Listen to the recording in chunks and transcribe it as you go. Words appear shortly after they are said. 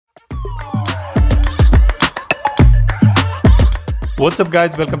What's up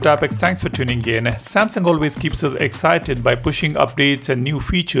guys, welcome to Apex. Thanks for tuning in. Samsung always keeps us excited by pushing updates and new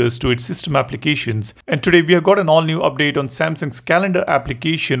features to its system applications. And today we have got an all new update on Samsung's calendar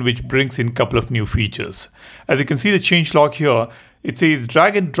application which brings in a couple of new features. As you can see the changelog here, it says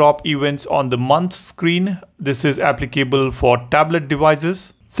drag and drop events on the month screen. This is applicable for tablet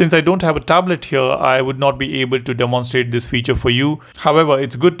devices. Since I don't have a tablet here, I would not be able to demonstrate this feature for you. However,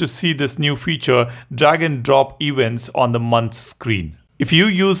 it's good to see this new feature, drag and drop events on the month screen. If you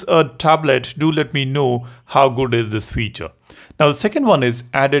use a tablet, do let me know how good is this feature. Now the second one is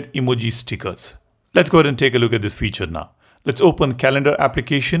added emoji stickers. Let's go ahead and take a look at this feature now. Let's open calendar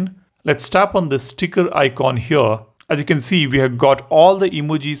application. Let's tap on the sticker icon here. As you can see, we have got all the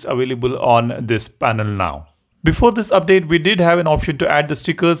emojis available on this panel now. Before this update, we did have an option to add the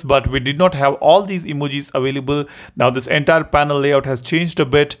stickers, but we did not have all these emojis available. Now this entire panel layout has changed a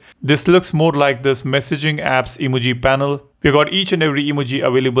bit. This looks more like this messaging apps emoji panel. We got each and every emoji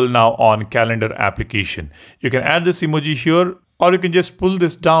available now on calendar application. You can add this emoji here, or you can just pull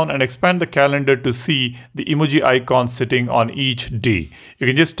this down and expand the calendar to see the emoji icon sitting on each day. You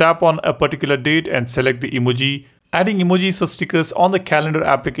can just tap on a particular date and select the emoji. Adding emojis or stickers on the calendar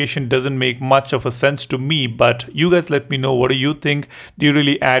application doesn't make much of a sense to me, but you guys let me know, what do you think? Do you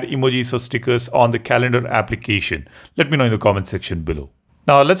really add emojis or stickers on the calendar application? Let me know in the comment section below.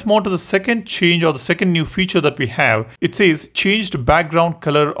 Now let's move on to the second change or the second new feature that we have. It says changed background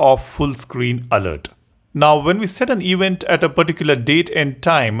color of full screen alert. Now when we set an event at a particular date and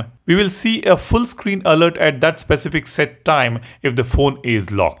time, we will see a full screen alert at that specific set time if the phone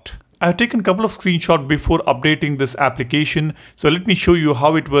is locked. I have taken a couple of screenshots before updating this application, so let me show you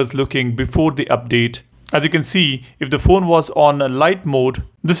how it was looking before the update. As you can see, if the phone was on light mode,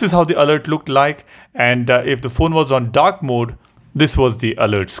 this is how the alert looked like, and if the phone was on dark mode, this was the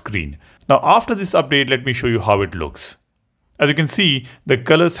alert screen. Now after this update, let me show you how it looks. As you can see, the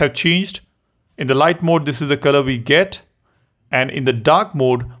colors have changed. In the light mode, this is the color we get, and in the dark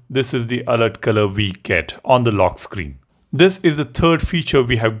mode, this is the alert color we get on the lock screen. This is the third feature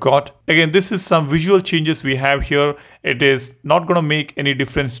we have got. Again, this is some visual changes we have here. It is not going to make any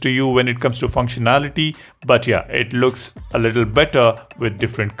difference to you when it comes to functionality, but yeah, it looks a little better with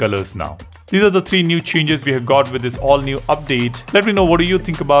different colors now. These are the three new changes we have got with this all new update. Let me know what do you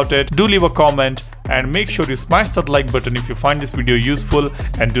think about it. Do leave a comment and make sure you smash that like button if you find this video useful,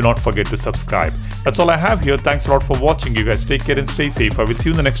 and do not forget to subscribe. That's all I have here. Thanks a lot for watching. You guys take care and stay safe. I will see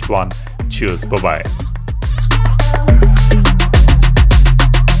you in the next one. Cheers. Bye-bye.